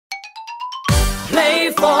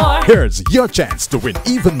Here's your chance to win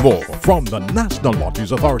even more from the National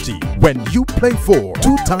Lotteries Authority when you play for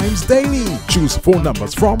 2 times daily. Choose 4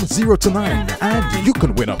 numbers from 0 to 9 and you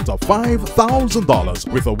can win up to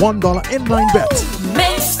 $5,000 with a $1 inline bet.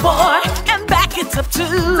 Make sport and back it up too.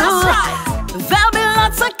 That's right. There'll be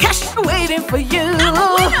lots of cash waiting for you.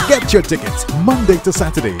 Get your tickets Monday to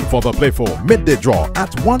Saturday for the Play 4 midday draw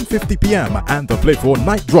at 1:50 p.m. and the Play 4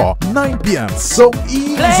 night draw 9 p.m. So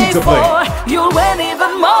easy to play. You'll win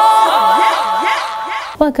even more.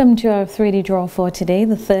 Welcome to our 3D draw for today,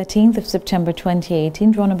 the 13th of September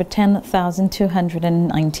 2018, draw number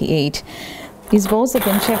 10,298. These balls have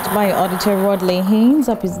been checked by Auditor Rodley Haynes.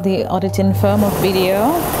 Up is the auditing firm of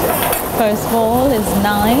video. First ball is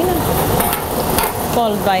 9,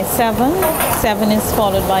 followed by 7. 7 is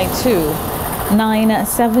followed by 2.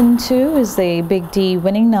 972 is the big D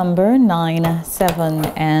winning number, 9, 7,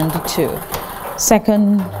 and 2.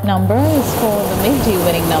 Second number is for the big D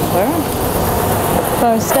winning number.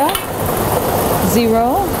 First up,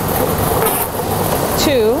 0,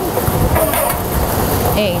 2,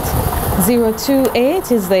 8.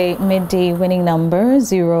 028 is the midday winning number,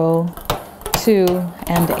 0, 2,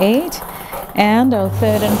 and 8. And our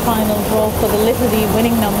third and final draw for the little D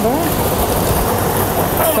winning number.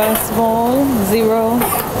 First ball, 0,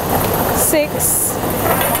 6,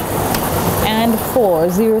 and 4,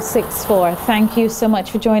 064. Thank you so much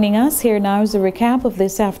for joining us. Here now is a recap of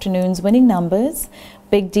this afternoon's winning numbers.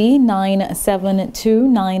 Big D,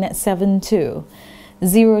 972972.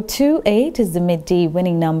 028 is the mid D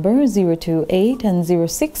winning number, 028, and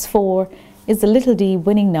 064 is the little d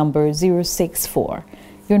winning number, 064.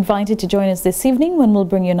 You're invited to join us this evening when we'll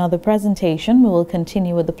bring you another presentation. We will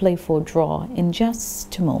continue with the Play 4 draw in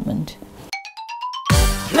just a moment.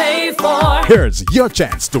 Play 4. Here's your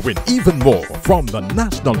chance to win even more from the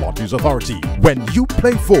National Lotteries Authority when you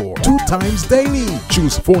play for 2 times daily.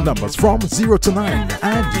 Choose 4 numbers from 0 to 9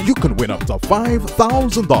 and you can win up to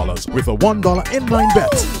 $5,000 with a $1 inline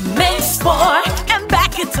bet. Make sport and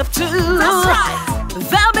back it up too. That's right.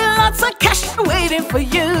 There'll be lots of cash waiting for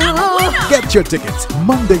you. Get your tickets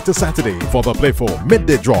Monday to Saturday for the Play 4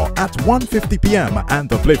 midday draw at 1:50 p.m. and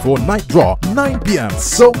the Play 4 night draw 9 p.m.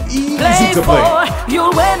 So easy to play.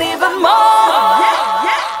 You'll win even more.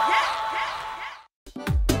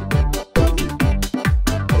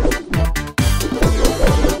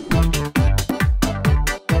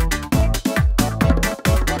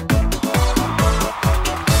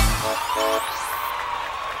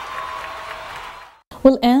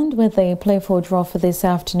 We'll end with a Play 4 draw for this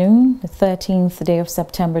afternoon, the 13th day of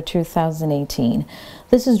September 2018.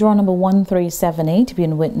 This is draw number 1378,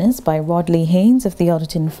 being witnessed by Rodley Haynes of the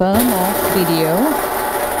auditing firm of video.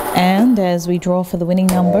 And as we draw for the winning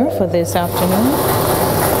number for this afternoon,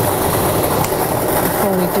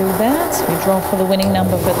 before we do that, we draw for the winning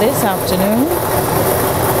number for this afternoon.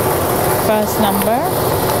 First number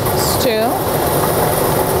is 2.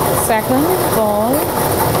 Second ball,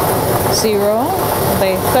 0.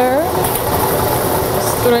 The third is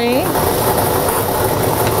 3,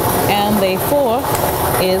 and the fourth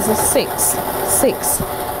is a 6.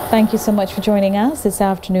 Thank you so much for joining us. This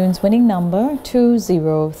afternoon's winning number,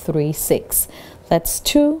 2036. That's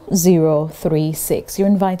 2036. You're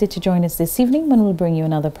invited to join us this evening when we'll bring you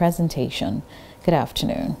another presentation. Good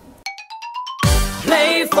afternoon.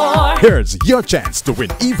 Play 4. Here's your chance to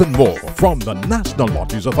win even more from the National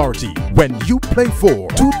Lotteries Authority when you play for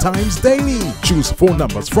 2 times daily. Choose 4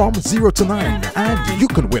 numbers from 0 to 9 and you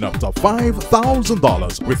can win up to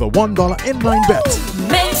 $5,000 with a $1 inline bet.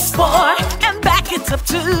 Make sport and back it up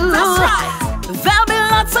too. That's right. There'll be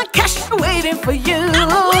lots of cash waiting for you.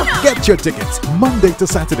 Get your tickets Monday to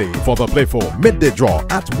Saturday for the Play 4 midday draw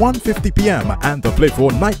at 1:50 p.m. and the Play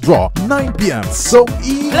 4 night draw 9 p.m. So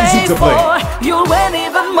easy to play. You'll win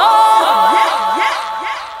even more.